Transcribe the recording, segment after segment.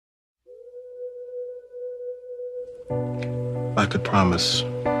I could promise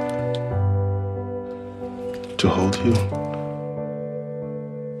to hold you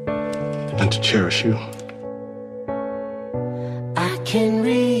and to cherish you. I can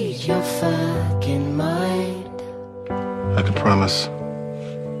read your fucking mind. I could promise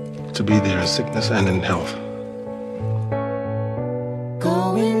to be there in sickness and in health.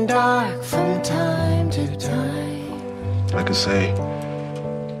 Going dark from time to time. I could say,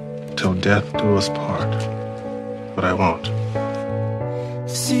 till death do us part, but I won't.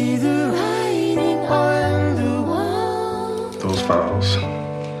 See the writing on the wall. Those vows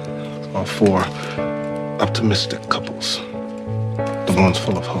are for optimistic couples, the ones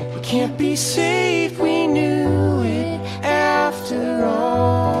full of hope. Can't be safe, we knew it after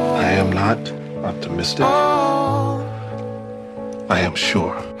all. I am not optimistic. Oh, I am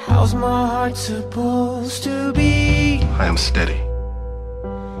sure. how's my heart supposed to be? I am steady.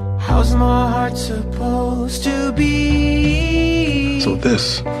 How's my heart supposed to be? So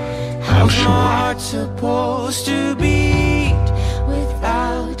this, I am How's my sure. heart supposed to beat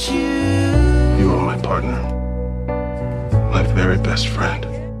without you? You are my partner, my very best friend.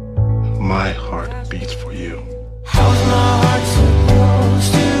 My heart beats for you. How's my heart